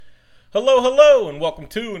Hello, hello, and welcome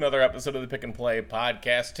to another episode of the Pick and Play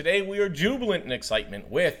podcast. Today we are jubilant in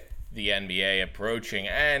excitement with the NBA approaching,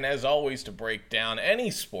 and as always, to break down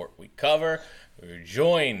any sport we cover, we're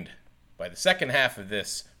joined by the second half of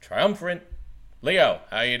this triumvirate. Leo,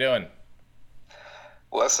 how you doing?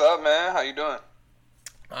 What's up, man? How you doing?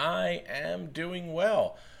 I am doing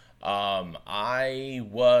well. I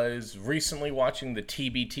was recently watching the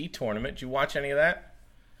TBT tournament. Did you watch any of that?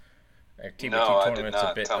 TBT No, I did tournament's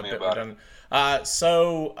not. Tell me about it. redundant.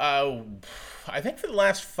 I think for the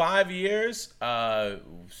last 5 years,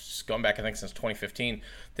 going back I think since 2015,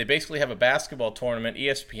 they basically have a basketball tournament.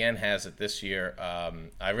 ESPN has it this year.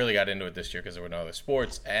 I really got into it this year because there were no other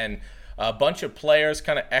sports, and a bunch of players,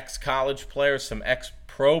 kind of ex-college players, some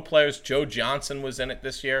ex-pro players. Joe Johnson was in it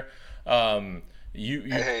this year. Hey,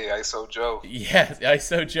 ISO Joe. Yeah,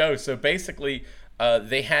 ISO Joe. So basically,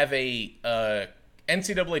 they have a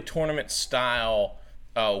NCAA tournament style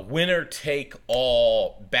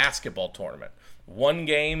winner-take-all basketball tournament. One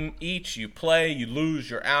game each. You play, you lose,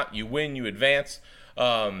 you're out. You win, you advance.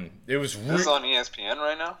 It was. This is on ESPN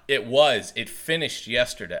right now? It was. It finished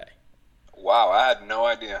yesterday. Wow, I had no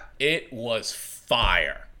idea. It was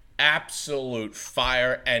fire. Absolute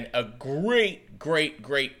fire, and a great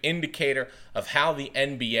indicator of how the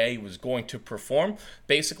NBA was going to perform.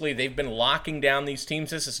 Basically, they've been locking down these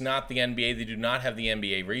teams. This is not the NBA. They do not have the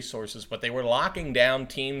NBA resources, but they were locking down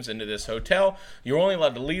teams into this hotel. You're only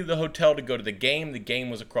allowed to leave the hotel to go to the game. The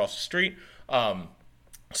game was across the street.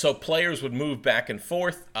 So players would move back and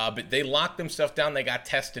forth, but they locked themselves down. They got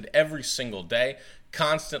tested every single day,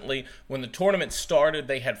 constantly. When the tournament started,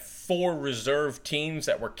 they had 4 reserve teams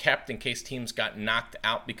that were kept in case teams got knocked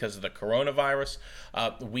out because of the coronavirus.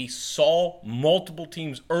 We saw multiple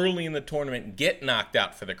teams early in the tournament get knocked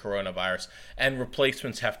out for the coronavirus, and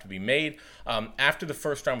replacements have to be made. After the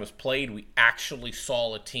first round was played, we actually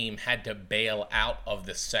saw a team had to bail out of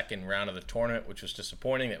the second round of the tournament, which was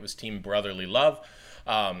disappointing. That was Team Brotherly Love,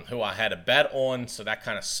 who I had a bet on, so that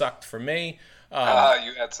kind of sucked for me.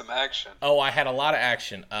 You had some action. Oh, I had a lot of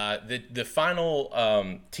action. The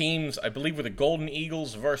final teams, I believe, were the Golden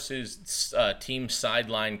Eagles versus Team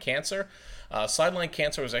Sideline Cancer. Sideline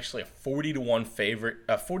Cancer was actually a 40-1 favorite,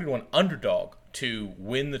 40-1 underdog to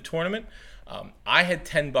win the tournament. I had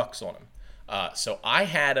 $10 on them, so I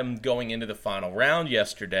had them going into the final round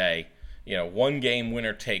yesterday. One game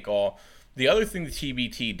winner take all. The other thing the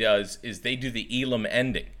TBT does is they do the Elam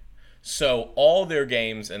ending. So all their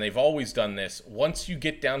games, and they've always done this, once you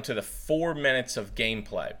get down to the 4 minutes of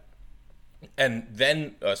gameplay, and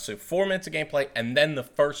then, 4 minutes of gameplay, and then the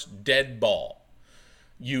first dead ball,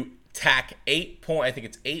 you tack 8 points, I think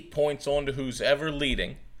it's 8 points onto who's ever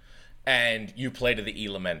leading, and you play to the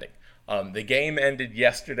Elam ending. The game ended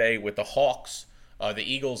yesterday with the Hawks, the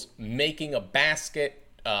Eagles, making a basket,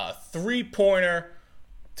 three-pointer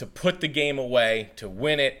to put the game away, to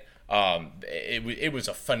win it. It was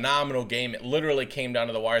a phenomenal game. It literally came down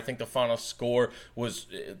to the wire. I think the final score was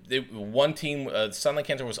one team, Sunlight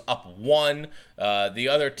Cancer, was up 1. The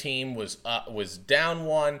other team was down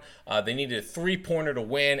 1. They needed a three-pointer to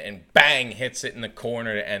win, and bang, hits it in the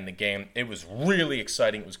corner to end the game. It was really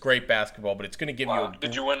exciting. It was great basketball, but it's going to give you a...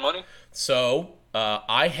 Did you win money? So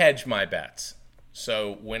I hedged my bets.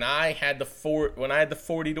 So when I had the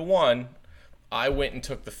 40-1, I went and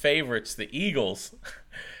took the favorites, the Eagles,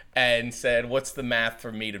 and said, what's the math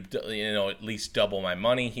for me to, at least double my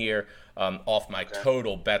money here off my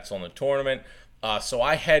total bets on the tournament. So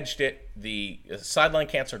I hedged it. The Sideline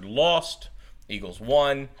Cancer lost. Eagles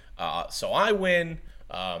won. So I win.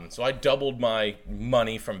 So I doubled my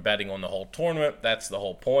money from betting on the whole tournament. That's the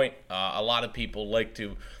whole point. A lot of people like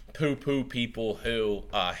to poo-poo people who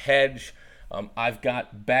hedge. I've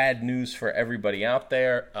got bad news for everybody out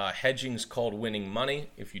there. Hedging's called winning money.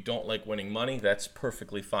 If you don't like winning money, that's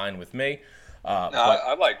perfectly fine with me.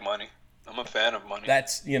 I like money. I'm a fan of money.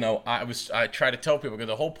 That's, I try to tell people, because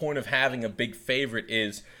the whole point of having a big favorite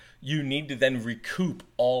is you need to then recoup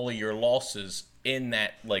all of your losses in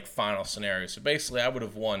that final scenario. So basically, I would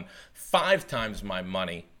have won 5 times my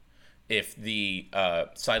money if the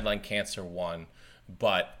Sideline Cancer won,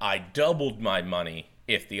 but I doubled my money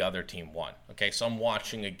if the other team won. Okay, so I'm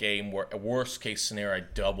watching a game where, worst case scenario, I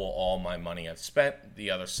double all my money I've spent.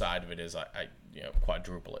 The other side of it is I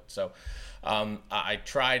quadruple it. So I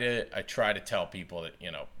try to tell people that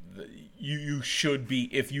you should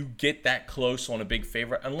be, if you get that close on a big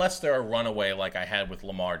favorite, unless they're a runaway like I had with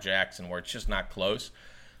Lamar Jackson where it's just not close.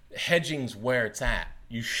 Hedging's where it's at.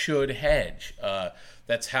 You should hedge.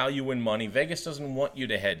 That's how you win money. Vegas doesn't want you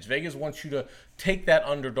to hedge. Vegas wants you to take that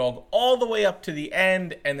underdog all the way up to the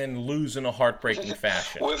end and then lose in a heartbreaking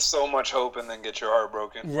fashion. With so much hope and then get your heart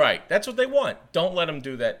broken. Right. That's what they want. Don't let them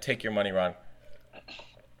do that. Take your money, Ron.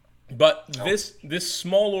 But this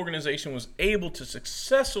small organization was able to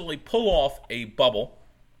successfully pull off a bubble.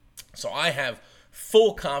 So I have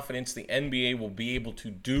full confidence the NBA will be able to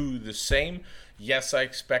do the same. Yes, I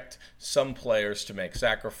expect some players to make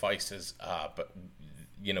sacrifices, but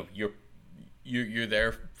you're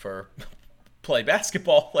there for play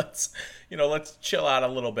basketball. Let's chill out a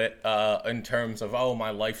little bit in terms of my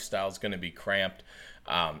lifestyle is going to be cramped.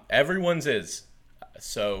 Everyone's is,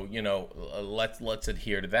 so let's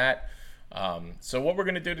adhere to that. So what we're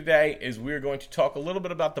going to do today is we're going to talk a little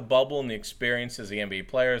bit about the bubble and the experiences of the NBA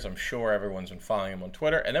players. I'm sure everyone's been following them on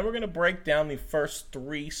Twitter. And then we're going to break down the first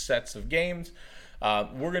 3 sets of games.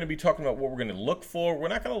 We're going to be talking about what we're going to look for. We're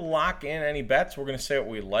not going to lock in any bets. We're going to say what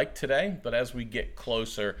we like today. But as we get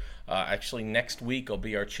closer, actually next week will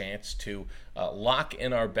be our chance to lock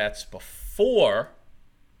in our bets before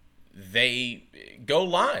they go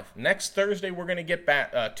live. Next Thursday, we're going to get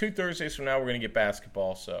back. 2 Thursdays from now, we're going to get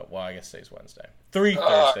basketball. So, I guess today's Wednesday. 3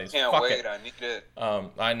 Thursdays. I can't Fuck wait. it. I need it.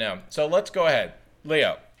 I know. So let's go ahead.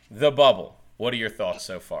 Leo, the bubble. What are your thoughts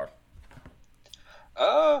so far?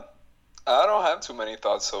 I don't have too many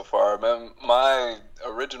thoughts so far. My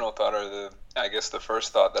original thought, or the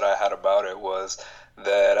first thought that I had about it was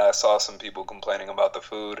that I saw some people complaining about the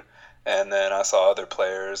food. And then I saw other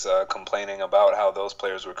players complaining about how those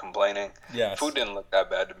players were complaining. Yes. Food didn't look that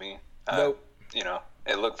bad to me. Nope.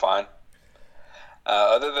 It looked fine.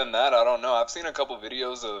 Other than that, I don't know. I've seen a couple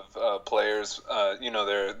videos of players,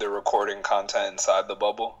 they're recording content inside the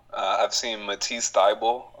bubble. I've seen Matisse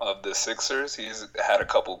Thybulle of the Sixers. He's had a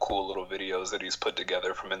couple cool little videos that he's put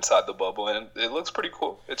together from inside the bubble, and it looks pretty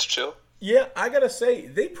cool. It's chill. Yeah, I got to say,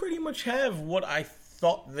 they pretty much have what I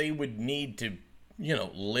thought they would need to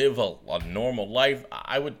live a normal life.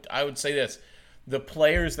 I would say this: the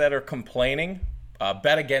players that are complaining,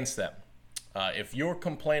 bet against them. If you're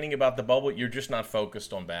complaining about the bubble, you're just not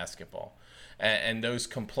focused on basketball. And those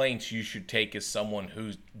complaints you should take as someone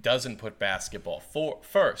who doesn't put basketball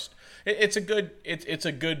first. It's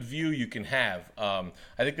a good view you can have. I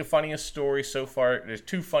think the funniest story so far, there's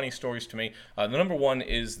 2 funny stories to me. The number one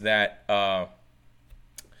is that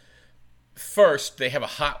first, they have a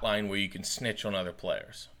hotline where you can snitch on other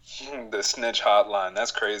players. The snitch hotline,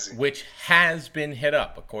 that's crazy. Which has been hit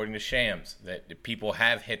up, according to Shams, that people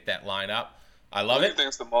have hit that line up. I love it. Who do you think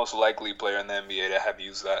is the most likely player in the NBA to have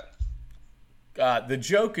used that? The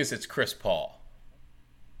joke is it's Chris Paul,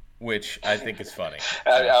 which I think is funny.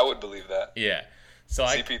 I would believe that. Yeah. So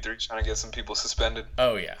CP3 trying to get some people suspended.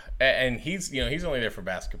 Oh yeah, and he's only there for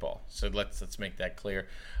basketball. So let's make that clear.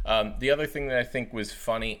 The other thing that I think was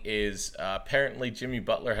funny is apparently Jimmy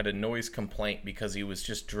Butler had a noise complaint because he was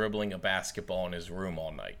just dribbling a basketball in his room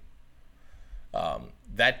all night.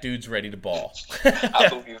 That dude's ready to ball. I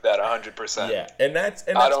believe that 100%. Yeah, and that's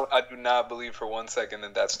I do not believe for 1 second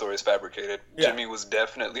that story is fabricated. Yeah. Jimmy was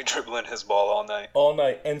definitely dribbling his ball all night. All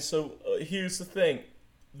night, and so here's the thing: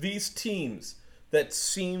 these teams that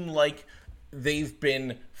seem like they've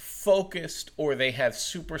been focused, or they have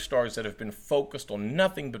superstars that have been focused on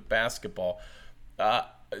nothing but basketball.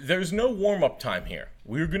 There's no warm-up time here.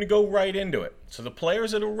 We're going to go right into it. So the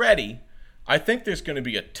players that are ready, I think there's going to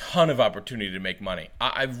be a ton of opportunity to make money.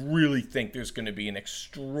 I really think there's going to be an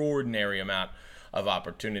extraordinary amount of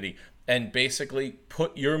opportunity. And basically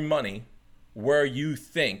put your money where you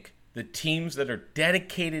think the teams that are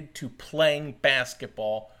dedicated to playing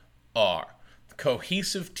basketball are.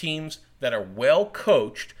 Cohesive teams that are well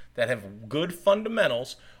coached, that have good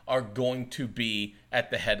fundamentals, are going to be at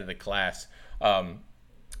the head of the class. And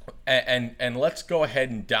let's go ahead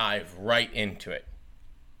and dive right into it.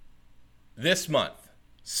 This month,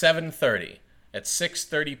 7:30 at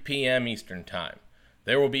 6:30 p.m. Eastern Time,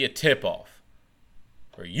 there will be a tip-off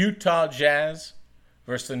for Utah Jazz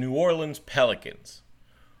versus the New Orleans Pelicans.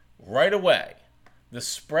 Right away, the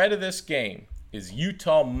spread of this game is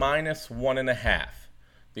Utah minus 1.5.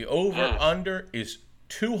 The over-under is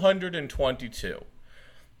 222.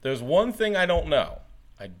 There's one thing I don't know.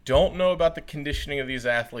 I don't know about the conditioning of these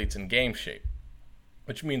athletes in game shape,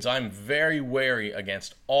 which means I'm very wary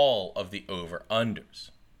against all of the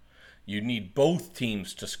over-unders. You need both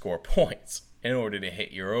teams to score points in order to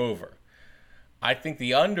hit your over. I think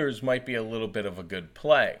the unders might be a little bit of a good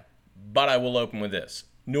play, but I will open with this.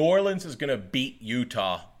 New Orleans is going to beat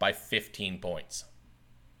Utah by 15 points.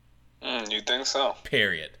 You think so?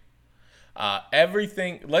 Period.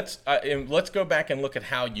 Everything. Let's go back and look at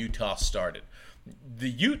how Utah started.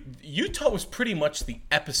 Utah was pretty much the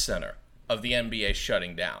epicenter of the NBA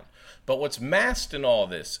shutting down. But what's masked in all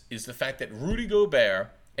this is the fact that Rudy Gobert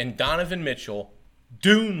and Donovan Mitchell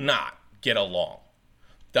do not get along.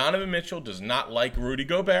 Donovan Mitchell does not like Rudy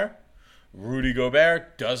Gobert. Rudy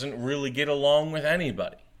Gobert doesn't really get along with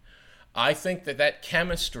anybody. I think that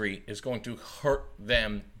chemistry is going to hurt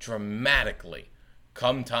them dramatically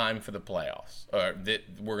come time for the playoffs.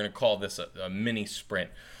 We're going to call this a mini sprint.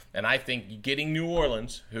 And I think getting New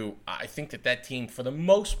Orleans, who I think that team for the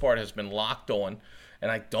most part has been locked on,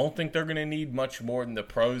 and I don't think they're going to need much more than the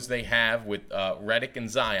pros they have with Redick and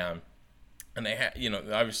Zion. And they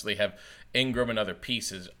obviously have Ingram and other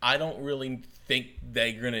pieces. I don't really think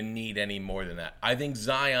they're going to need any more than that. I think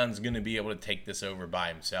Zion's going to be able to take this over by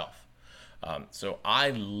himself. So I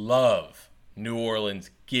love New Orleans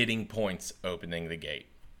getting points opening the gate.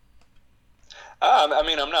 I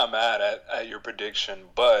mean, I'm not mad at your prediction,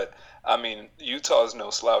 but, I mean, Utah's no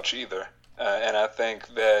slouch either. And I think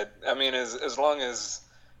that, I mean, as long as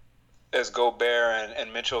Gobert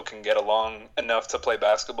and Mitchell can get along enough to play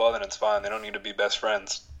basketball, then it's fine. They don't need to be best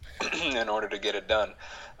friends in order to get it done.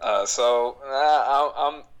 I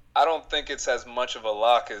don't think it's as much of a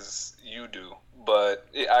lock as you do, but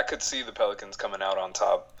I could see the Pelicans coming out on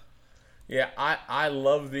top. Yeah, I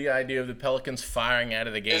love the idea of the Pelicans firing out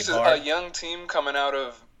of the gate It's hard. a young team coming out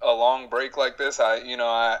of a long break like this.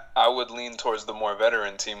 I would lean towards the more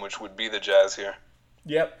veteran team, which would be the Jazz here.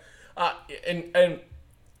 Yep, and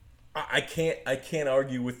I can't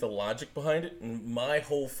argue with the logic behind it. And my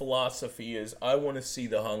whole philosophy is I want to see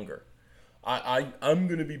the hunger. I'm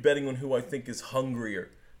going to be betting on who I think is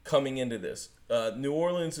hungrier coming into this. New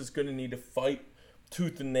Orleans is going to need to fight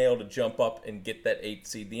tooth and nail to jump up and get that 8th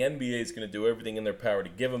seed. The NBA is going to do everything in their power to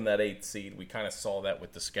give them that 8th seed. We kind of saw that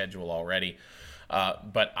with the schedule already.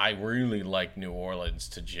 But I really like New Orleans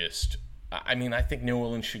to just... I mean, I think New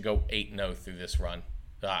Orleans should go 8-0 through this run.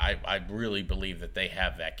 I really believe that they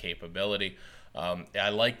have that capability. I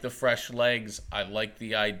like the fresh legs. I like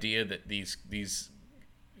the idea that these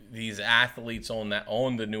athletes on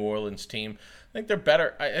the New Orleans team, I think they're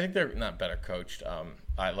better. I think they're not better coached.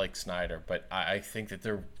 I like Snyder, but I think that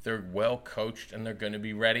they're well coached and they're going to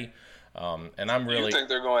be ready. And I'm really. You think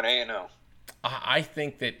they're going 8-0? I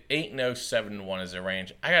think that 8-0, 7-1 is a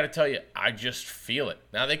range. I got to tell you, I just feel it.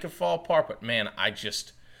 Now they could fall apart, but man, it's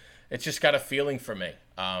just got a feeling for me.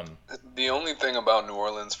 The only thing about New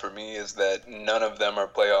Orleans for me is that none of them are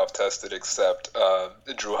playoff tested except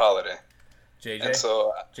Drew Holiday. JJ? And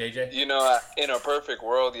so, JJ? In a perfect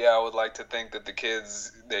world, I would like to think that the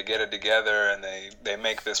kids, they get it together and they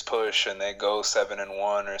make this push and they go 7-1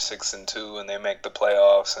 or 6-2 and they make the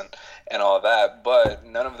playoffs and all that. But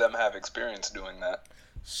none of them have experience doing that.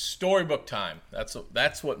 Storybook time.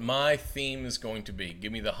 That's what my theme is going to be.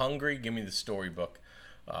 Give me the hungry, give me the storybook.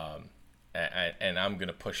 And I'm going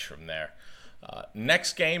to push from there.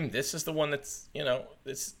 Next game, this is the one that's,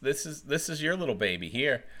 this is your little baby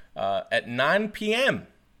here. At 9 p.m.,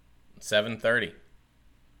 7:30.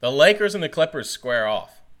 The Lakers and the Clippers square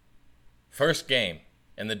off. First game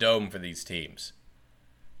in the Dome for these teams.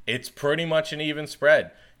 It's pretty much an even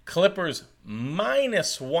spread. Clippers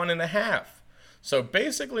 -1.5. So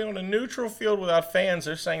basically on a neutral field without fans,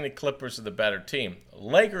 they're saying the Clippers are the better team.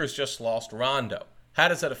 Lakers just lost Rondo. How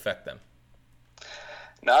does that affect them?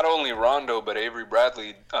 Not only Rondo, but Avery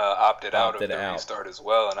Bradley opted out of the restart as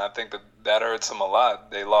well, and I think that hurts them a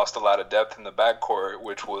lot. They lost a lot of depth in the backcourt,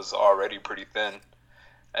 which was already pretty thin.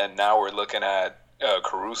 And now we're looking at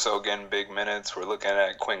Caruso getting big minutes. We're looking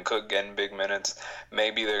at Quinn Cook getting big minutes.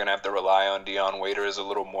 Maybe they're going to have to rely on Dion Waiters a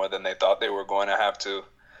little more than they thought they were going to have to.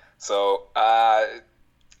 So I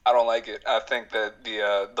don't like it. I think that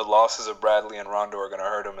the losses of Bradley and Rondo are going to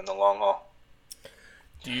hurt them in the long haul.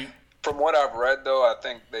 From what I've read, though, I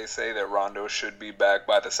think they say that Rondo should be back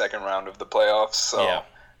by the second round of the playoffs. So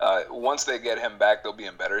once they get him back, they'll be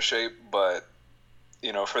in better shape. But,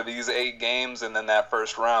 for these 8 games and then that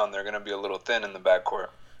first round, they're going to be a little thin in the backcourt.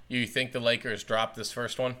 You think the Lakers drop this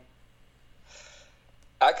first one?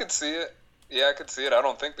 I could see it. Yeah, I could see it. I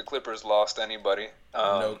don't think the Clippers lost anybody.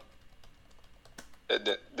 Nope.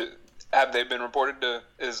 Have they been reported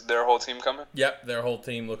is their whole team coming? Yep, their whole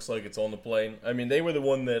team looks like it's on the plane. I mean, they were the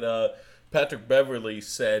one that Patrick Beverley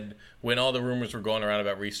said when all the rumors were going around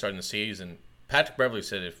about restarting the season. Patrick Beverley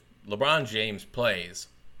said if LeBron James plays,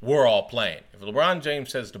 we're all playing. If LeBron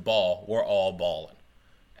James has the ball, we're all balling.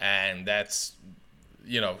 And that's,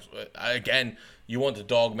 again, you want the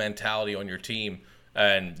dog mentality on your team,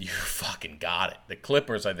 and you fucking got it. The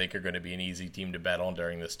Clippers, I think, are going to be an easy team to bet on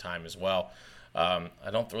during this time as well. I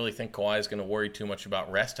don't really think Kawhi is going to worry too much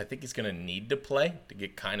about rest. I think he's going to need to play to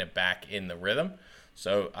get kind of back in the rhythm.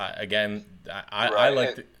 So again, I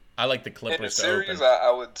like the Clippers. In a series,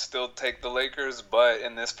 I would still take the Lakers, but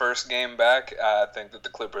in this first game back, I think that the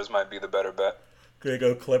Clippers might be the better bet. Gonna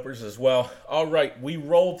go Clippers as well. All right, we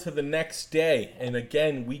roll to the next day, and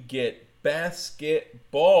again we get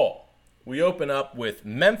basketball. We open up with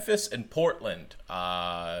Memphis and Portland.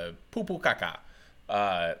 Pupu Kaka.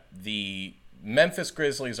 The Memphis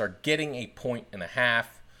Grizzlies are getting 1.5 points.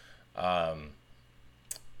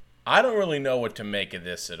 I don't really know what to make of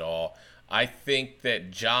this at all. I think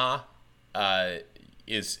that Ja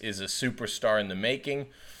is a superstar in the making.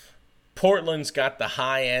 Portland's got the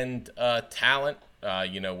high-end talent,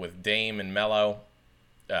 with Dame and Melo.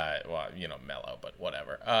 Melo, but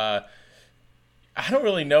whatever. I don't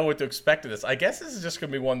really know what to expect of this. I guess this is just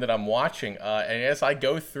going to be one that I'm watching. And as I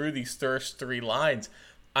go through these first three lines,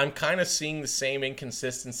 I'm kind of seeing the same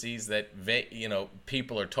inconsistencies that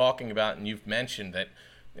people are talking about, and you've mentioned that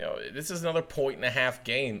this is another 1.5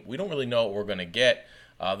 game. We don't really know what we're going to get.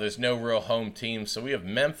 There's no real home team, so we have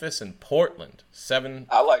Memphis and Portland. 7.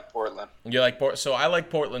 I like Portland. You like Portland? So I like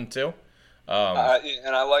Portland too.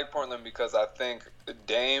 And I like Portland because I think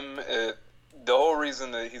Dame. The whole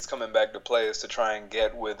reason that he's coming back to play is to try and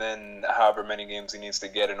get within however many games he needs to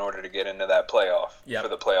get in order to get into that playoff for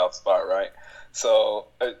the playoff spot, right? So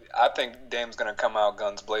I think Dame's going to come out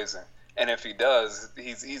guns blazing, and if he does,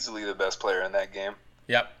 he's easily the best player in that game.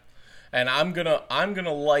 Yep, and I'm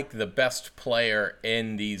gonna like the best player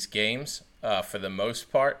in these games for the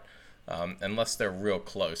most part, unless they're real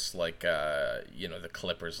close, like the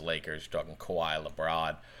Clippers, Lakers, talking Kawhi,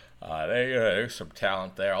 LeBron. There's some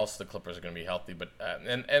talent there. Also, the Clippers are going to be healthy, but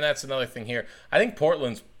and that's another thing here. I think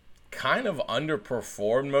Portland's kind of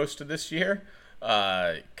underperformed most of this year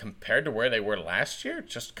compared to where they were last year.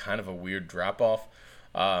 Just kind of a weird drop off.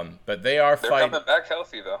 But they're coming back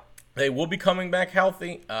healthy though. They will be coming back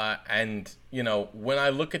healthy, and when I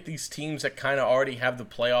look at these teams that kind of already have the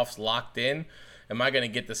playoffs locked in, am I going to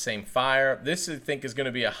get the same fire? This, I think, is going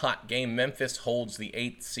to be a hot game. Memphis holds the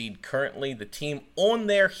 8th seed currently. The team on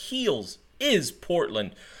their heels is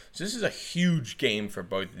Portland. So this is a huge game for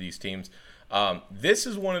both of these teams. This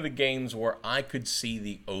is one of the games where I could see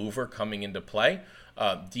the over coming into play.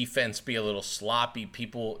 Defense be a little sloppy.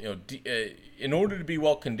 People, in order to be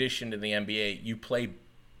well conditioned in the NBA, you play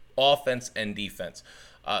offense and defense.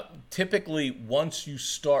 Typically, once you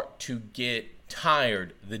start to get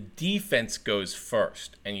tired, the defense goes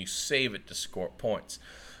first, and you save it to score points.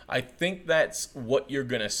 I think that's what you're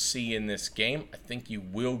going to see in this game. I think you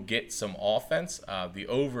will get some offense. The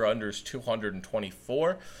over-under is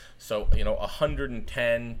 224, so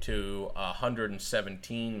 110 to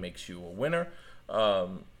 117 makes you a winner.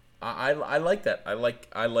 I like that. I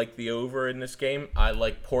like the over in this game. I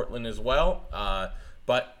like Portland as well,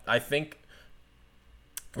 but I think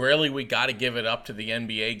really we got to give it up to the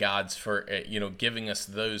NBA gods for giving us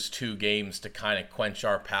those two games to kind of quench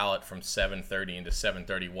our palate from 7:30 into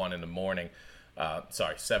 7:31 in the morning.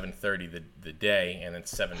 7:30 the day, and then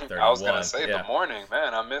 7:31. I was gonna say the morning,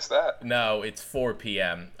 man. I missed that. No, it's 4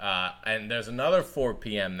 p.m. And there's another 4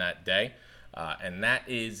 p.m. that day, and that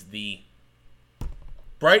is the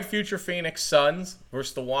bright future Phoenix Suns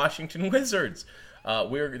versus the Washington Wizards.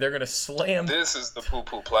 They're going to slam. This is the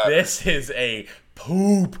poo-poo platter. This is a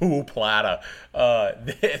poo-poo platter.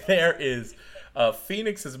 There is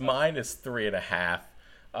Phoenix is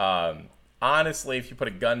 -3.5. Honestly, if you put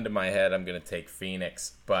a gun to my head, I'm going to take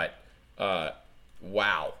Phoenix. But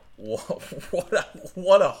wow, what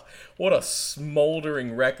a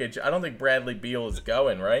smoldering wreckage. I don't think Bradley Beal is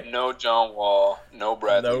going, right? No John Wall, no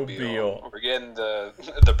Bradley Beal. We're getting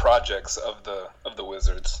the projects of the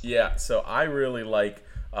Wizards. Yeah, so I really like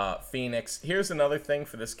Phoenix. Here's another thing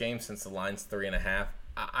for this game, since the line's 3.5.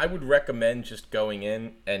 I would recommend just going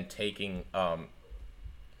in and taking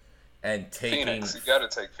Phoenix. You got to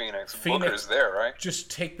take Phoenix. Booker's there, right?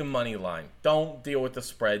 Just take the money line. Don't deal with the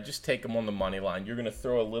spread. Just take them on the money line. You're going to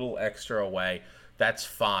throw a little extra away. That's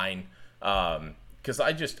fine. Because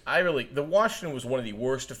the Washington was one of the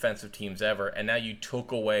worst defensive teams ever, and now you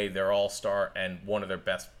took away their all-star and one of their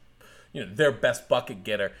best, their best bucket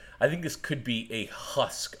getter. I think this could be a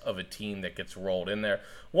husk of a team that gets rolled in there.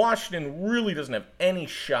 Washington really doesn't have any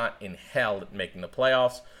shot in hell at making the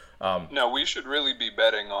playoffs. No, we should really be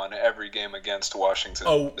betting on every game against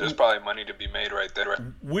Washington. There's probably money to be made right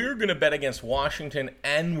there. We're going to bet against Washington,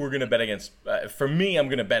 and we're going to bet against, for me, I'm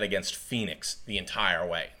going to bet against Phoenix the entire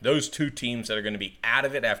way. Those two teams that are going to be out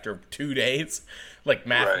of it after 2 days, like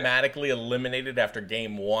mathematically eliminated after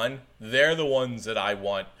game one, they're the ones that I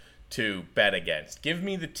want to bet against. Give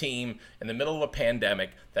me the team in the middle of a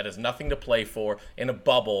pandemic that has nothing to play for in a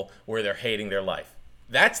bubble where they're hating their life.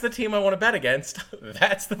 That's the team I want to bet against.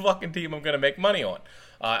 That's the fucking team I'm going to make money on.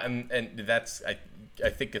 And that's I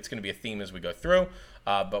think it's going to be a theme as we go through.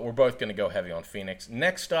 But we're both going to go heavy on Phoenix.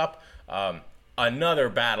 Next up, another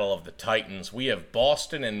battle of the Titans. We have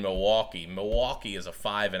Boston and Milwaukee. Milwaukee is a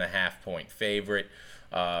 5.5-point favorite.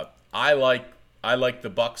 I like the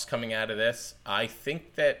Bucks coming out of this. I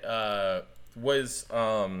think that what's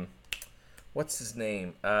his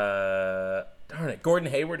name? Darn it,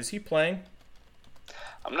 Gordon Hayward. Is he playing?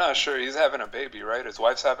 I'm not sure. He's having a baby, right? His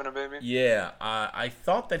wife's having a baby? Yeah. I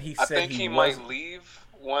thought that he said I think he might leave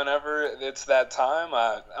whenever it's that time.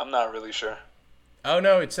 I'm not really sure. Oh,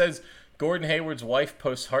 no. It says Gordon Hayward's wife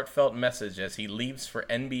posts heartfelt message as he leaves for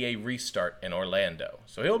NBA restart in Orlando.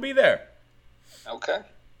 So he'll be there. Okay.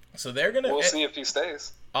 So they're going to... We'll see if he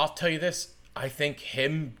stays. I'll tell you this. I think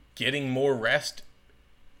him getting more rest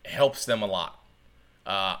helps them a lot.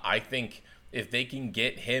 I think if they can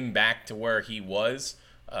get him back to where he was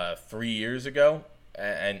 3 years ago,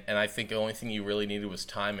 and I think the only thing you really needed was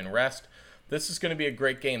time and rest, this is going to be a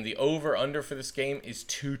great game. The over-under for this game is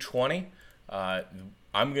 220.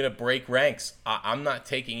 I'm going to break ranks. I'm not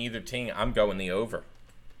taking either team. I'm going the over.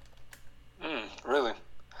 Really?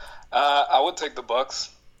 I would take the Bucks.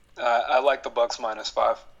 I like the Bucks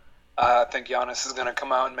 -5. I think Giannis is going to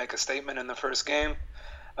come out and make a statement in the first game.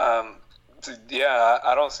 I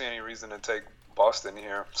don't see any reason to take Boston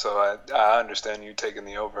here, so I understand you taking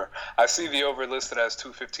the over. I see the over listed as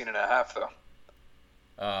 215.5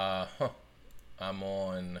 though. I'm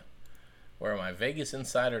on, where am I?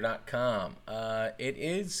 VegasInsider.com. It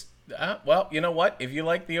is, well, you know what? If you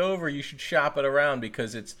like the over, you should shop it around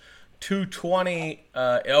because it's 220.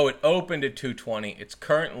 It opened at 220. It's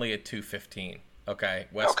currently at 215. Okay,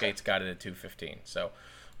 Westgate's got it at 215. So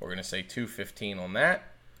we're gonna say 215 on that.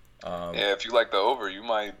 If you like the over, you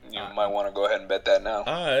might want to go ahead and bet that now.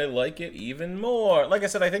 I like it even more. Like I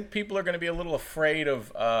said, I think people are going to be a little afraid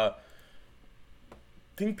of.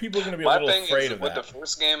 With the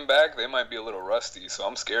first game back, they might be a little rusty. So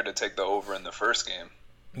I'm scared to take the over in the first game.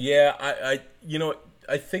 Yeah, I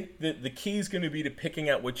think that the key is going to be to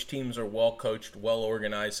picking out which teams are well coached, well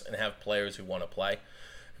organized, and have players who want to play,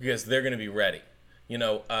 because they're going to be ready.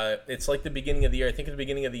 It's like the beginning of the year. I think at the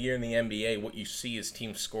beginning of the year in the NBA, what you see is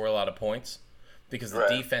teams score a lot of points because the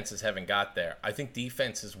defenses haven't got there. I think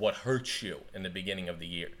defense is what hurts you in the beginning of the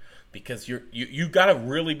year because you got to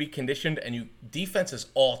really be conditioned, and defense is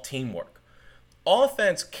all teamwork.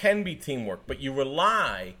 Offense can be teamwork, but you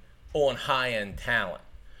rely on high-end talent.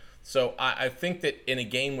 So I think that in a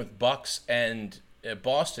game with Bucks and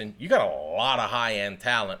Boston, you got a lot of high-end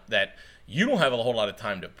talent that you don't have a whole lot of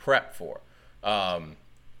time to prep for.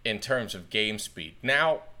 In terms of game speed.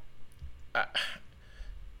 Now,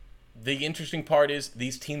 the interesting part is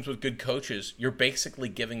these teams with good coaches, you're basically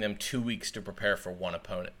giving them 2 weeks to prepare for one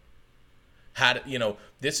opponent.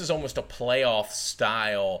 This is almost a playoff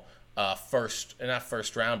style not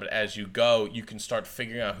first round, but as you go, you can start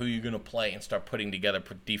figuring out who you're going to play and start putting together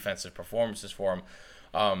defensive performances for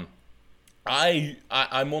them.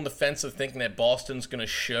 I'm on the fence of thinking that Boston's going to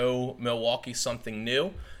show Milwaukee something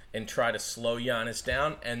new and try to slow Giannis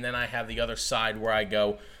down. And then I have the other side where I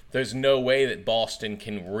go, there's no way that Boston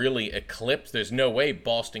can really eclipse. There's no way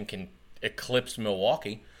Boston can eclipse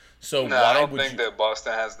Milwaukee. So I don't think that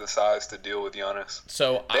Boston has the size to deal with Giannis.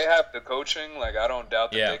 So they have the coaching. Like, I don't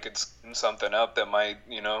doubt that they could scheme something up that might,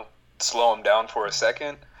 slow him down for a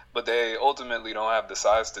second. But they ultimately don't have the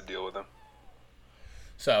size to deal with him.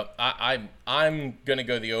 So I'm gonna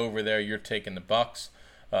go the over there. You're taking the Bucks.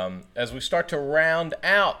 As we start to round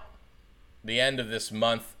out the end of this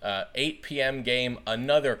month, 8 p.m. game,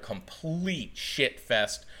 another complete shit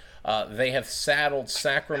fest. They have saddled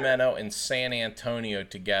Sacramento and San Antonio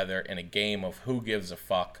together in a game of who gives a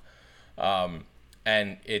fuck. And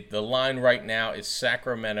the line right now is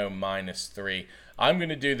Sacramento -3. I'm going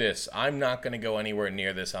to do this. I'm not going to go anywhere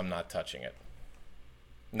near this. I'm not touching it.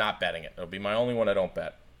 Not betting it. It'll be my only one I don't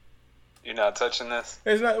bet. You're not touching this?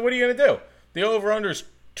 What are you going to do? The over-under is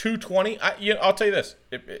 220. I'll tell you this.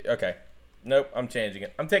 Okay. Nope, I'm changing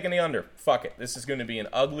it. I'm taking the under. Fuck it. This is going to be an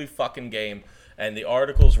ugly fucking game. And the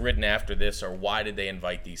articles written after this are why did they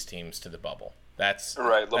invite these teams to the bubble? That's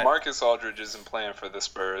right. LaMarcus Aldridge isn't playing for the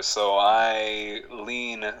Spurs, so I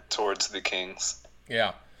lean towards the Kings.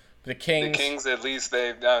 Yeah. The Kings, at least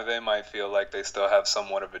they might feel like they still have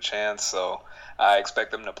somewhat of a chance, so I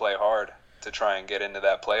expect them to play hard to try and get into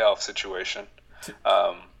that playoff situation.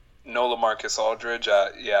 No LaMarcus Aldridge,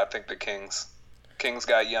 I think the Kings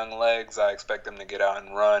got young legs. I expect them to get out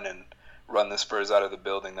and run run the Spurs out of the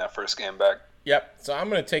building that first game back. Yep. So I'm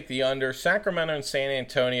going to take the under. Sacramento and San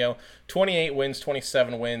Antonio, 28 wins,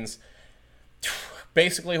 27 wins.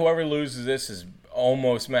 Basically, whoever loses this is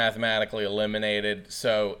almost mathematically eliminated.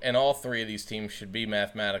 So, and all three of these teams should be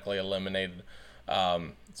mathematically eliminated.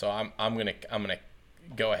 So I'm gonna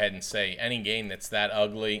go ahead and say any game that's that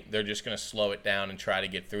ugly, they're just gonna slow it down and try to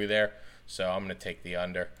get through there. So I'm gonna take the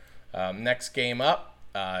under. Next game up,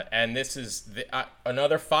 and this is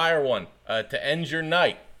another fire one to end your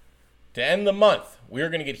night, to end the month. We're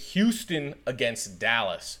gonna get Houston against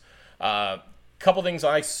Dallas. Couple things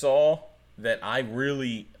I saw that I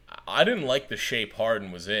didn't like the shape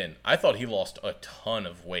Harden was in. I thought he lost a ton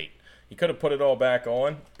of weight. He could have put it all back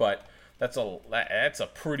on, but that's a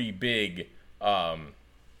pretty big I'd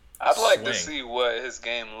like swing. to see what his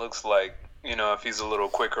game looks like, if he's a little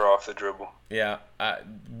quicker off the dribble. Yeah.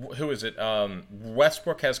 Who is it?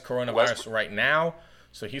 Westbrook has coronavirus right now,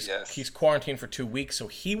 so he's quarantined for 2 weeks, so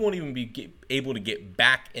he won't even be able to get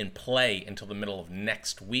back and play until the middle of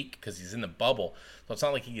next week because he's in the bubble. So it's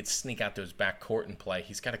not like he could sneak out to his backcourt and play.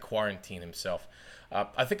 He's got to quarantine himself.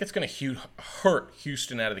 I think it's going to hurt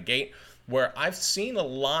Houston out of the gate, where I've seen a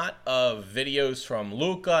lot of videos from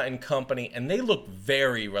Luka and company, and they look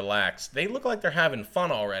very relaxed. They look like they're having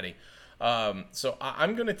fun already. So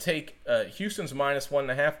I'm going to take Houston's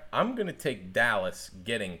 -1.5. I'm going to take Dallas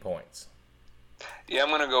getting points. Yeah, I'm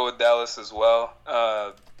going to go with Dallas as well.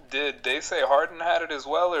 Did they say Harden had it as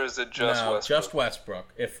well, or is it just Westbrook? Just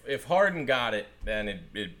Westbrook. If Harden got it, then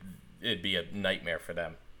it'd be a nightmare for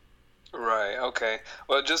them. Right, okay.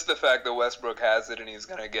 Well, just the fact that Westbrook has it and he's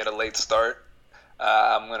going to get a late start,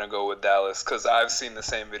 I'm going to go with Dallas because I've seen the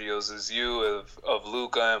same videos as you of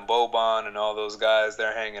Luka and Boban and all those guys.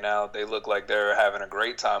 They're hanging out. They look like they're having a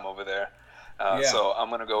great time over there. So I'm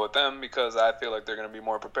going to go with them because I feel like they're going to be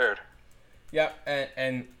more prepared. Yeah,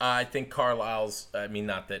 and I think Carlisle's,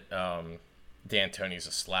 not that D'Antoni's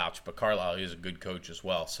a slouch, but Carlisle is a good coach as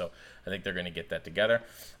well, so I think they're going to get that together.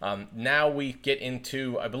 Now we get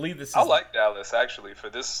into, I believe this is... I like Dallas, actually, for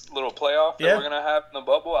this little playoff that we're going to have in the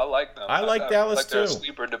bubble. I like them. I like Dallas, too. They're a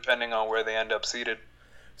sleeper depending on where they end up seated.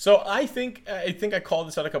 So I think I called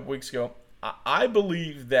this out a couple weeks ago. I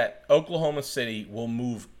believe that Oklahoma City will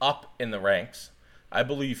move up in the ranks. I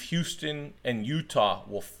believe Houston and Utah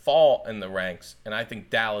will fall in the ranks, and I think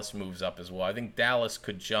Dallas moves up as well. I think Dallas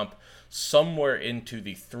could jump somewhere into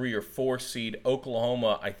the 3 or 4 seed.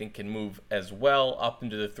 Oklahoma, I think, can move as well up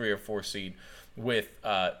into the 3 or 4 seed, with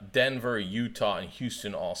Denver, Utah, and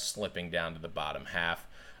Houston all slipping down to the bottom half.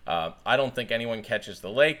 I don't think anyone catches the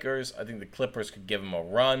Lakers. I think the Clippers could give them a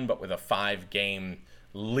run, but with a 5-game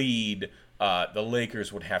lead, the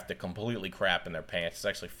Lakers would have to completely crap in their pants. It's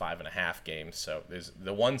actually 5.5 games, so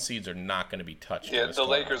the 1 seeds are not going to be touched. Yeah, the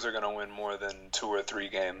Lakers are going to win more than 2 or 3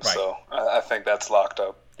 games, right. So I think that's locked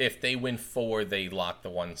up. If they win 4, they lock the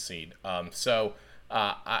 1 seed.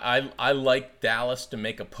 I like Dallas to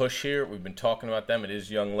make a push here. We've been talking about them. It is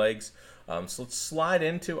young legs. So let's slide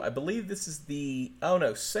into, I believe this is the,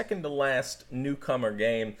 second to last newcomer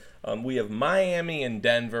game. We have Miami and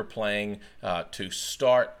Denver playing to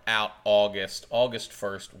start out August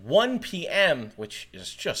 1st, 1 p.m., which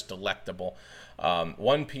is just delectable.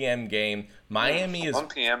 1 p.m. game. Miami is... 1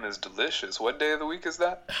 p.m. is delicious. What day of the week is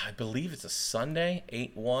that? I believe it's a Sunday,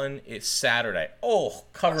 8/1. It's Saturday. Oh,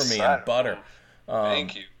 cover me Saturday. in butter.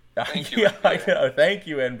 Thank you. Thank you, yeah, I know. Thank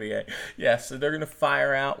you, NBA. Yeah, so they're going to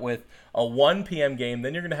fire out with a 1 p.m. game.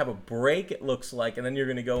 Then you're going to have a break, it looks like, and then you're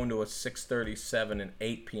going to go into a 6:30, 7, and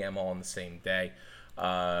 8 p.m. all on the same day,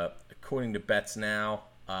 according to bets now.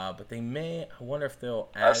 But they may. I wonder if they'll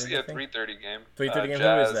add I see anything. A 3:30 game. 3:30 game.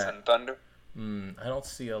 Jazz Who is that? And Thunder. I don't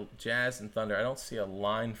see a Jazz and Thunder. I don't see a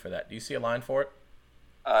line for that. Do you see a line for it?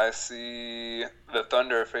 I see the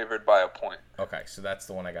Thunder favored by a point. Okay, so that's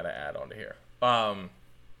the one I got to add onto here.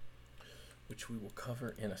 Which we will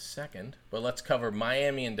cover in a second. But let's cover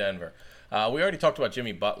Miami and Denver. We already talked about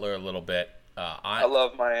Jimmy Butler a little bit. I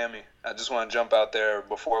love Miami. I just want to jump out there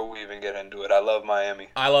before we even get into it. I love Miami.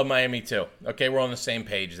 I love Miami too. Okay, we're on the same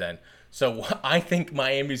page then. So I think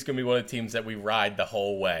Miami's going to be one of the teams that we ride the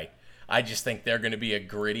whole way. I just think they're going to be a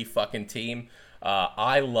gritty fucking team.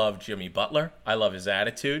 I love Jimmy Butler. I love his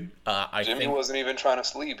attitude. Jimmy wasn't even trying to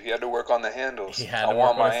sleep. He had to work on the handles. I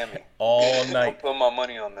want Miami all night. I'll put my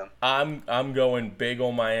money on them. I'm going big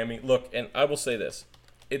on Miami. Look, and I will say this: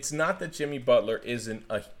 it's not that Jimmy Butler isn't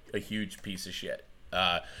a huge piece of shit.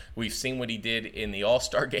 We've seen what he did in the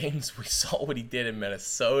All-Star games. We saw what he did in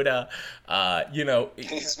Minnesota.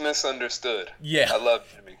 He's misunderstood. Yeah, I love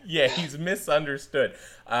Jimmy. Yeah, he's misunderstood.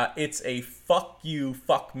 It's a fuck you,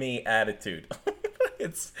 fuck me attitude.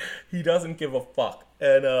 He doesn't give a fuck.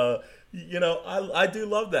 And I do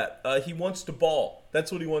love that. He wants to ball.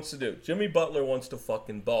 That's what he wants to do. Jimmy Butler wants to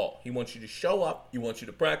fucking ball. He wants you to show up. He wants you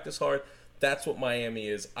to practice hard. That's what Miami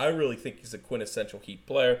is. I really think he's a quintessential Heat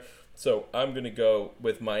player. So I'm going to go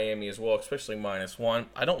with Miami as well, especially -1.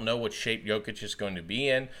 I don't know what shape Jokic is going to be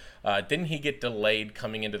in. Didn't he get delayed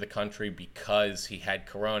coming into the country because he had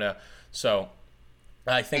corona? So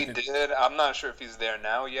I think he did. I'm not sure if he's there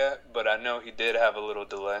now yet, but I know he did have a little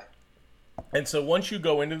delay. And so once you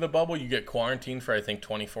go into the bubble, you get quarantined for, I think,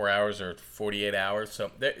 24 hours or 48 hours.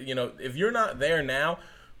 So, if you're not there now,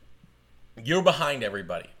 you're behind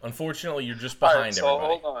everybody. Unfortunately, you're just behind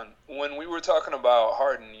everybody. Hold on. When we were talking about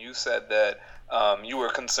Harden, you said that you were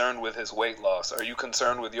concerned with his weight loss. Are you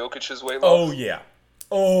concerned with Jokic's weight loss?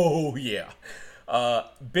 Oh, yeah.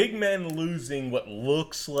 Big men losing what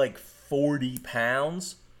looks like 40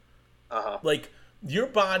 pounds. Like, your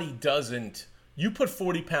body doesn't... You put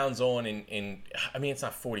 40 pounds on I mean, it's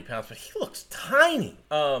not 40 pounds, but he looks tiny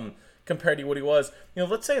compared to what he was.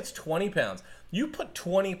 Let's say it's 20 pounds. You put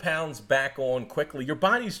 20 pounds back on quickly, your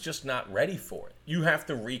body's just not ready for it. You have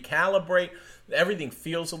to recalibrate. Everything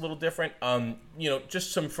feels a little different.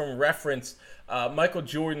 Just from reference, Michael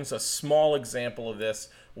Jordan's a small example of this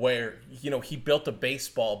where, he built a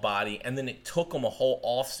baseball body and then it took him a whole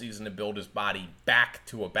offseason to build his body back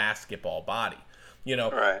to a basketball body.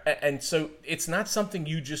 Right. And so it's not something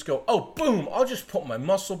you just go, oh, boom, I'll just put my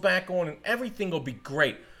muscle back on and everything will be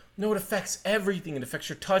great. No, it affects everything. It affects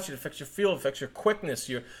your touch. It affects your feel. It affects your quickness,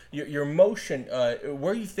 your motion,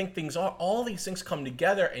 where you think things are. All these things come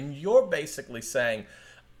together, and you're basically saying,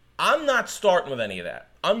 I'm not starting with any of that.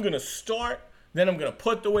 I'm going to start, then I'm going to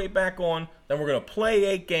put the weight back on, then we're going to play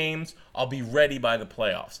 8 games. I'll be ready by the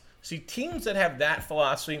playoffs. See, teams that have that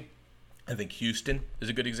philosophy, I think Houston is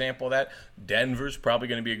a good example of that. Denver's probably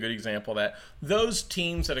going to be a good example of that. Those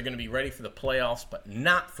teams that are going to be ready for the playoffs, but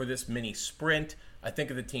not for this mini sprint, I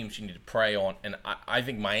think of the teams you need to prey on. And I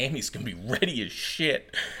think Miami's going to be ready as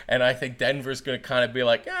shit. And I think Denver's going to kind of be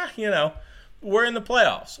like, we're in the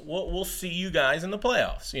playoffs. We'll see you guys in the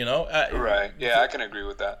playoffs, Right. Yeah, I can agree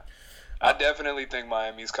with that. I definitely think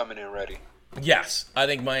Miami's coming in ready. Yes, I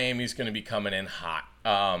think Miami's going to be coming in hot.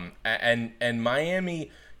 And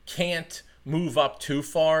Miami can't move up too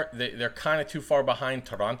far. They're kind of too far behind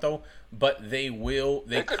Toronto, but they will.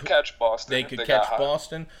 They could catch Boston. They could catch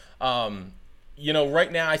Boston.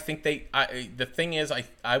 Right now I think the thing is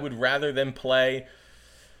I would rather them play.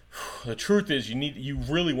 The truth is you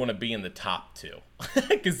really want to be in the top 2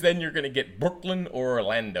 because then you're going to get Brooklyn or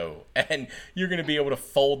Orlando and you're going to be able to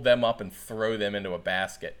fold them up and throw them into a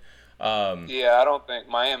basket. I don't think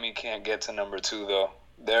Miami can't get to number 2 though.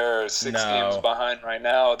 They're 6 games behind right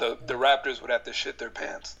now. The Raptors would have to shit their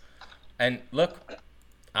pants. And look,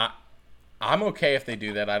 I'm okay if they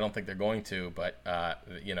do that. I don't think they're going to, but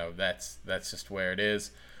that's just where it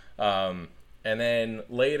is. And then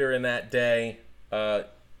later in that day,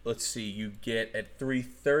 let's see, you get at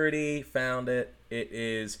 3:30. Found it. It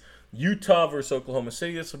is Utah versus Oklahoma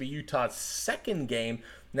City. This will be Utah's second game.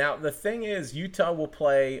 Now, the thing is, Utah will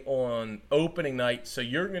play on opening night, so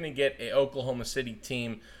you're going to get an Oklahoma City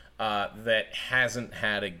team that hasn't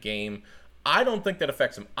had a game. I don't think that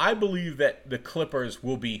affects them. I believe that the Clippers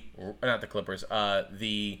will be, not the Clippers,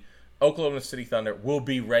 the Oklahoma City Thunder will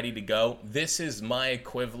be ready to go. This is my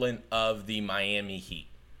equivalent of the Miami Heat.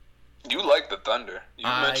 You like the Thunder. You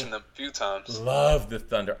mentioned them a few times. Love the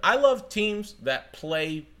Thunder. I love teams that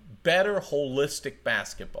play better holistic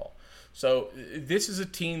basketball. So this is a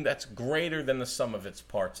team that's greater than the sum of its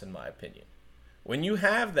parts, in my opinion. When you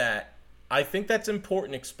have that, I think that's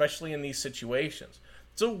important, especially in these situations.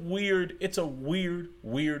 It's a weird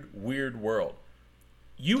world.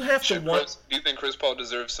 You have to want. Do you think Chris Paul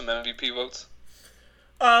deserves some MVP votes?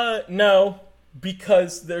 No,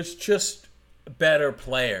 because there's just better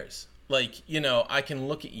players. Like, I can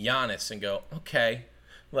look at Giannis and go, okay,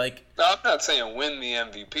 like. No, I'm not saying win the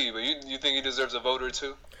MVP, but you think he deserves a vote or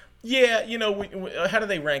two? Yeah, how do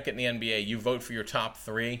they rank it in the NBA? You vote for your top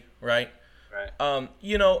 3, right? Right.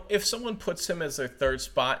 If someone puts him as their third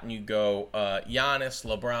spot and you go Giannis,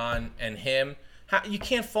 LeBron, and him, you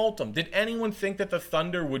can't fault them. Did anyone think that the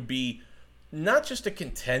Thunder would be not just a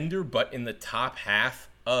contender, but in the top half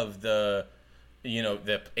of the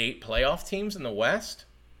 8 playoff teams in the West?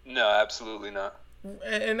 No, absolutely not.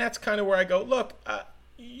 And that's kind of where I go, look,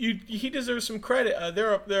 he deserves some credit.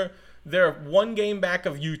 They're 1 game back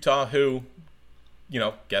of Utah, who,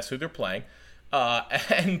 guess who they're playing.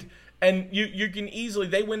 And you can easily,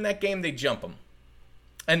 they win that game, they jump them.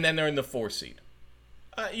 And then they're in the 4 seed.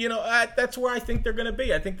 That's where I think they're going to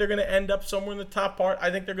be. I think they're going to end up somewhere in the top part.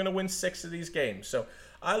 I think they're going to win 6 of these games. So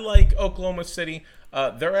I like Oklahoma City.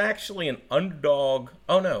 They're actually an underdog.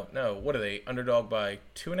 Oh, no. What are they? Underdog by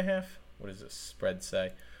 2.5? What does this spread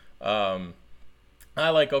say? I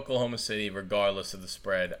like Oklahoma City regardless of the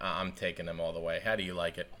spread. I'm taking them all the way. How do you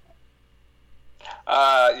like it?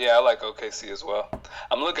 Yeah, I like OKC as well.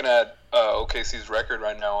 I'm looking at OKC's record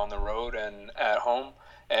right now on the road and at home,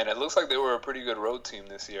 and it looks like they were a pretty good road team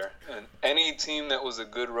this year. And any team that was a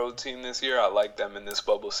good road team this year, I like them in this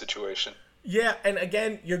bubble situation. Yeah, and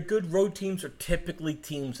again, your good road teams are typically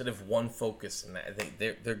teams that have one focus, and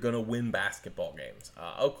they're going to win basketball games.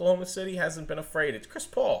 Oklahoma City hasn't been afraid. It's Chris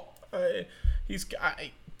Paul.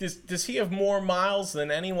 Does he have more miles than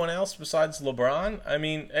anyone else besides LeBron? I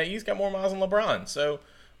mean, he's got more miles than LeBron, so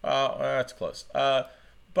that's close.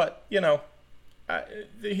 But,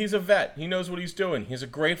 he's a vet. He knows what he's doing. He's a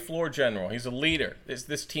great floor general. He's a leader.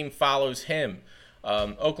 This team follows him.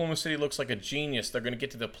 Oklahoma City looks like a genius. They're going to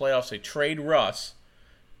get to the playoffs. They trade Russ.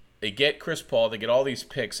 They get Chris Paul. They get all these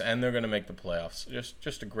picks, and they're going to make the playoffs.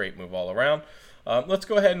 Just a great move all around. Let's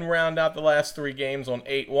go ahead and round out the last 3 games on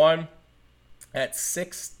 8-1. At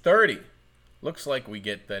 6:30, looks like we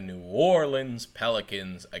get the New Orleans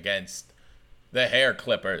Pelicans against the Hair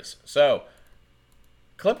Clippers. So,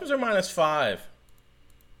 Clippers are -5.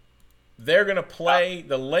 They're going to play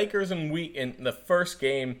the Lakers in the first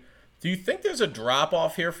game. Do you think there's a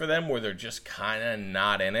drop-off here for them where they're just kind of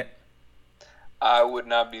not in it? I would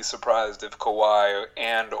not be surprised if Kawhi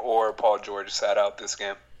and or Paul George sat out this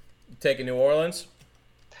game. Taking New Orleans?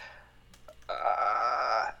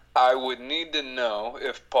 I would need to know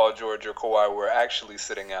if Paul George or Kawhi were actually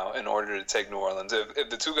sitting out in order to take New Orleans. If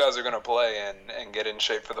the two guys are going to play and get in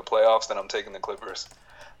shape for the playoffs, then I'm taking the Clippers.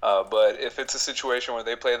 But if it's a situation where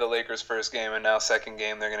they play the Lakers first game and now second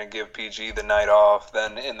game they're going to give PG the night off,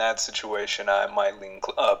 then in that situation I might lean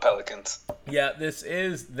Pelicans. Yeah, the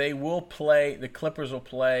Clippers will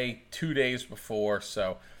play 2 days before,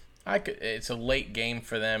 so it's a late game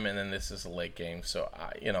for them, and then this is a late game, so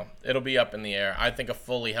it'll be up in the air. I think a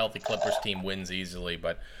fully healthy Clippers team wins easily,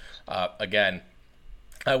 but again,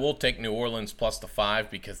 I will take New Orleans plus the 5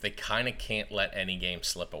 because they kind of can't let any game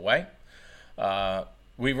slip away.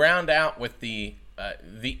 We round out with the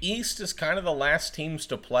East is kind of the last teams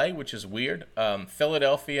to play, which is weird.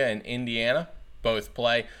 Philadelphia and Indiana both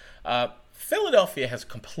play. Philadelphia has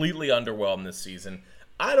completely underwhelmed this season.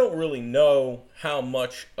 I don't really know how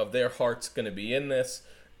much of their heart's going to be in this.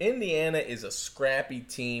 Indiana is a scrappy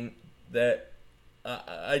team that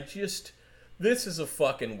this is a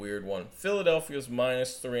fucking weird one. Philadelphia's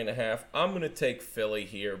 -3.5. I'm going to take Philly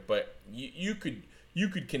here, but you could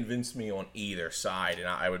convince me on either side, and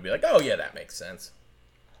I would be like, oh yeah, that makes sense.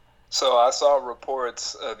 So I saw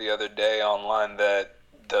reports the other day online that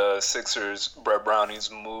the Sixers, Brett Brown, he's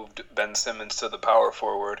moved Ben Simmons to the power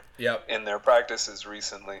forward in their practices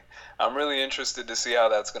recently. I'm really interested to see how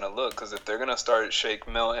that's going to look, because if they're going to start Shake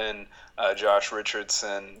Milton, Josh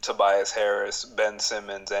Richardson, Tobias Harris, Ben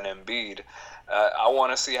Simmons, and Embiid, I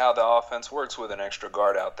want to see how the offense works with an extra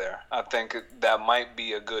guard out there. I think that might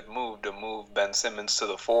be a good move to move Ben Simmons to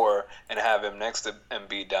the 4 and have him next to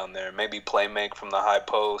Embiid down there. Maybe play make from the high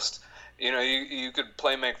post. You could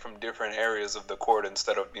play make from different areas of the court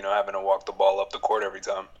instead of, having to walk the ball up the court every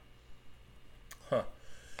time. Huh.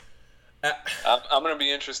 I'm going to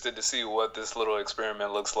be interested to see what this little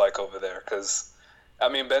experiment looks like over there, because,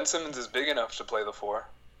 Ben Simmons is big enough to play the 4.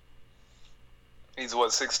 He's,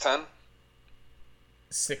 6'10"?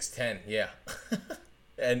 6'10", yeah.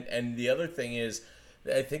 and the other thing is,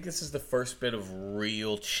 I think this is the first bit of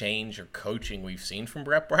real change or coaching we've seen from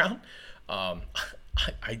Brett Brown.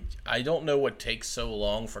 I don't know what takes so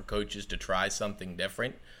long for coaches to try something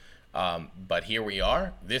different, but here we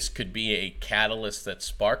are. This could be a catalyst that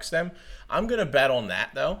sparks them. I'm going to bet on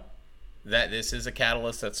that, though, that this is a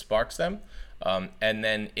catalyst that sparks them, and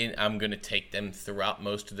then I'm going to take them throughout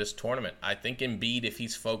most of this tournament. I think Embiid, if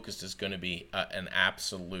he's focused, is going to be an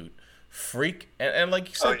absolute freak. And like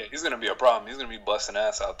you said, he's going to be a problem. He's going to be busting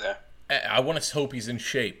ass out there. I want to hope he's in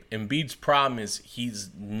shape. Embiid's problem is he's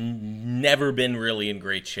never been really in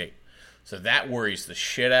great shape. So that worries the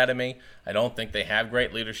shit out of me. I don't think they have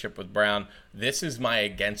great leadership with Brown. This is my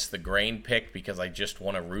against the grain pick because I just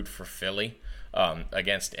want to root for Philly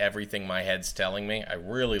against everything my head's telling me. I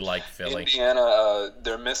really like Philly. Indiana,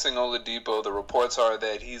 they're missing Oladipo. The reports are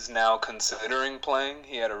that he's now considering playing.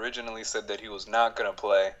 He had originally said that he was not going to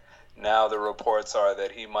play. Now the reports are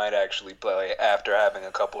that he might actually play after having a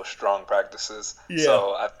couple of strong practices. Yeah.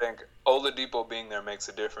 So I think Oladipo being there makes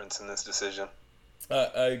a difference in this decision.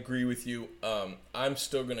 I agree with you. I'm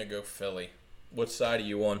still going to go Philly. What side are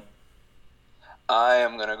you on? I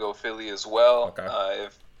am gonna go Philly as well. Okay.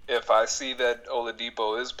 If I see that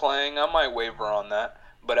Oladipo is playing, I might waver on that.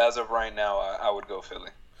 But as of right now, I would go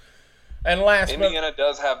Philly. And last, Indiana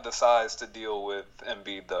does have the size to deal with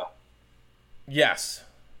Embiid, though. yes,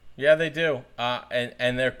 yeah, they do,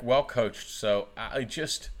 and they're well coached. So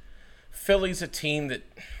Philly's a team that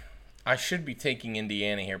I should be taking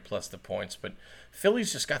Indiana here plus the points, but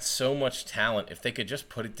Philly's just got so much talent. If they could just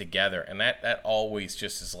put it together, and that always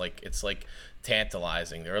just is like, it's like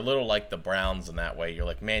tantalizing. They're a little like the Browns in that way. You're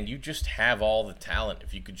like, man, you just have all the talent.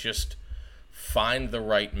 If you could just find the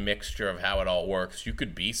right mixture of how it all works, you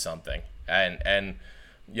could be something. And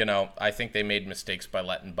I think they made mistakes by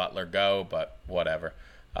letting Butler go, but whatever.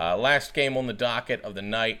 Last game on the docket of the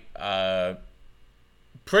night,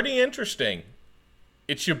 pretty interesting.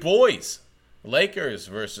 It's your boys, Lakers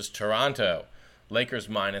versus Toronto. Lakers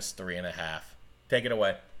minus 3.5. Take it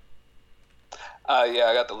away. Yeah,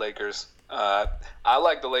 I got the Lakers. I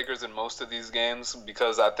like the Lakers in most of these games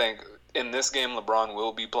because I think in this game LeBron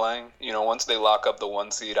will be playing. Once they lock up the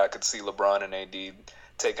 1 seed, I could see LeBron and AD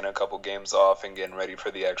taking a couple games off and getting ready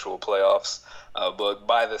for the actual playoffs. But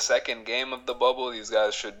by the second game of the bubble, these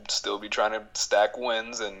guys should still be trying to stack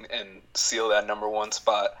wins and seal that number 1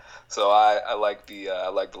 spot. So I like the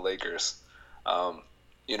Lakers.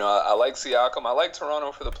 I like Siakam. I like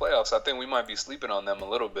Toronto for the playoffs. I think we might be sleeping on them a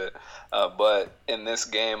little bit. But in this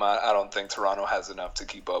game, I don't think Toronto has enough to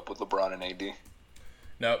keep up with LeBron and AD.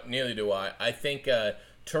 No, neither do I. I think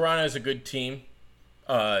Toronto's a good team.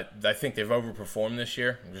 I think they've overperformed this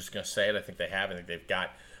year. I'm just going to say it. I think they have. I think they've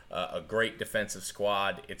got a great defensive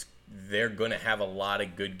squad. They're going to have a lot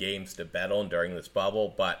of good games to bet on during this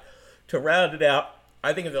bubble. But to round it out,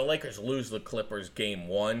 I think if the Lakers lose the Clippers game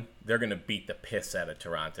 1, they're going to beat the piss out of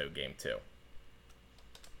Toronto game 2.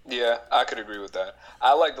 Yeah, I could agree with that.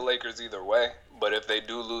 I like the Lakers either way, but if they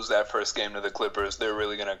do lose that first game to the Clippers, they're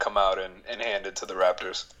really going to come out and hand it to the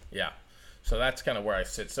Raptors. Yeah. So that's kind of where I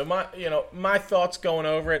sit. So my thoughts going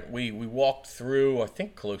over it, we walked through, I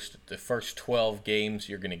think, close to the first 12 games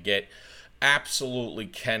you're going to get. Absolutely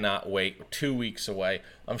cannot wait. We're 2 weeks away.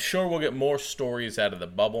 I'm sure we'll get more stories out of the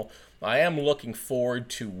bubble. I am looking forward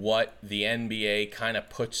to what the NBA kind of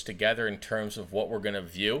puts together in terms of what we're going to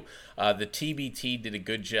view. The TBT did a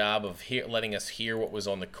good job of letting us hear what was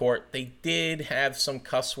on the court. They did have some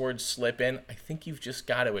cuss words slip in. I think you've just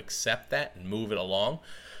got to accept that and move it along.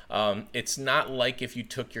 It's not like if you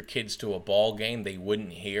took your kids to a ball game, they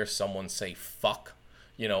wouldn't hear someone say fuck,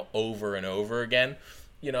 over and over again.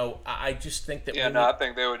 I just think that... Yeah, I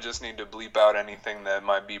think they would just need to bleep out anything that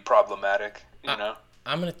might be problematic,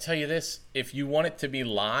 I'm going to tell you this. If you want it to be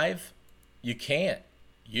live, you can't.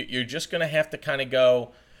 You're just going to have to kind of go...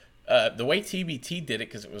 the way TBT did it,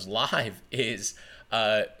 because it was live, is...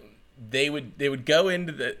 They would go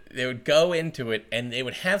into it, and they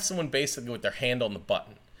would have someone basically with their hand on the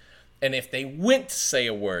button. And if they went to say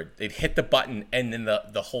a word, they'd hit the button, and then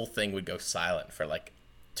the whole thing would go silent for like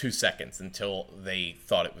 2 seconds until they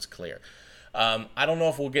thought it was clear. I don't know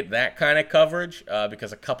if we'll get that kind of coverage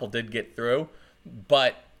because a couple did get through,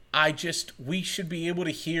 but we should be able to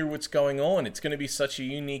hear what's going on. It's going to be such a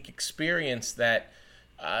unique experience that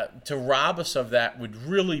to rob us of that would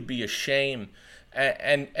really be a shame.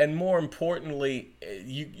 And more importantly,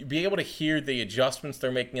 you be able to hear the adjustments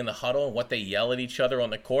they're making in the huddle and what they yell at each other on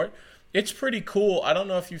the court. It's pretty cool. I don't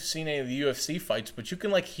know if you've seen any of the UFC fights, but you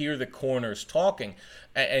can hear the corners talking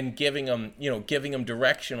and giving them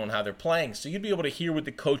direction on how they're playing. So you'd be able to hear what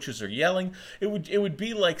the coaches are yelling. It would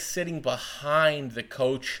be like sitting behind the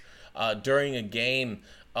coach during a game.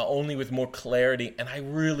 Only with more clarity, and I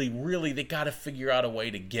really, they got to figure out a way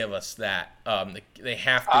to give us that. They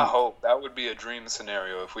have to. I hope that would be a dream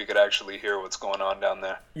scenario if we could actually hear what's going on down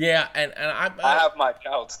there. Yeah, and I have my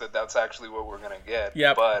doubts that that's actually what we're gonna get.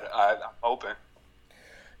 Yeah, but I'm hoping.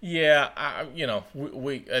 Yeah,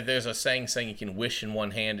 we there's a saying you can wish in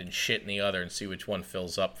one hand and shit in the other and see which one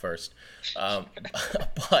fills up first.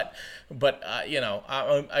 But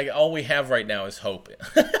all we have right now is hope.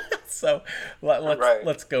 So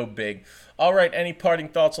let's go big. All right, any parting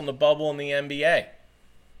thoughts on the bubble and the NBA?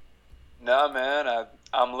 Nah, man,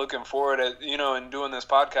 I'm looking forward to, in doing this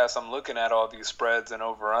podcast, I'm looking at all these spreads and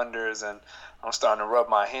over-unders, and I'm starting to rub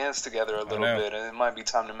my hands together a little bit, and it might be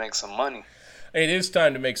time to make some money. It is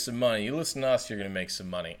time to make some money. You listen to us, you're going to make some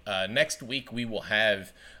money. Next week we're going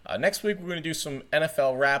to do some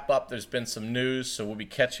NFL wrap-up. There's been some news, so we'll be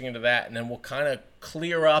catching into that, and then we'll kind of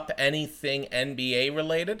clear up anything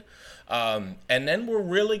NBA-related. And then we're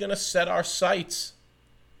really going to set our sights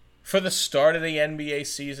for the start of the NBA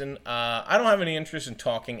season. I don't have any interest in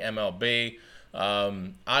talking MLB.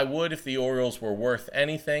 I would if the Orioles were worth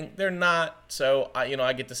anything. They're not, so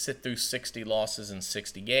I get to sit through 60 losses in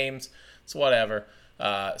 60 games. It's whatever.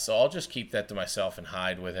 So I'll just keep that to myself and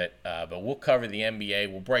hide with it. But we'll cover the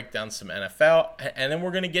NBA. We'll break down some NFL. And then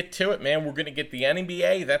we're going to get to it, man. We're going to get the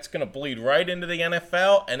NBA. That's going to bleed right into the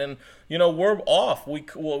NFL. And then, we're off.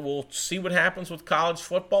 We'll see what happens with college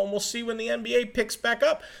football. And we'll see when the NBA picks back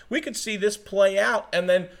up. We could see this play out. And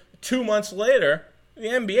then 2 months later, the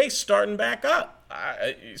NBA's starting back up.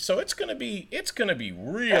 So it's gonna be real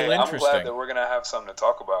interesting. I'm glad that we're gonna have something to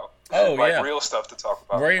talk about. Real stuff to talk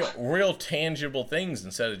about. Real tangible things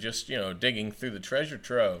instead of just digging through the treasure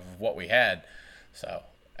trove of what we had. So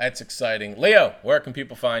that's exciting. Leo, where can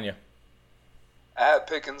people find you? At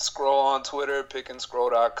Pick and Scroll on Twitter,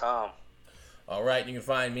 pickandscroll.com. All right, you can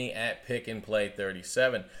find me at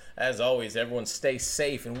PickandPlay37. As always, everyone stay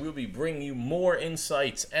safe, and we'll be bringing you more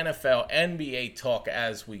insights, NFL, NBA talk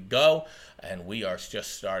as we go, and we are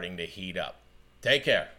just starting to heat up. Take care.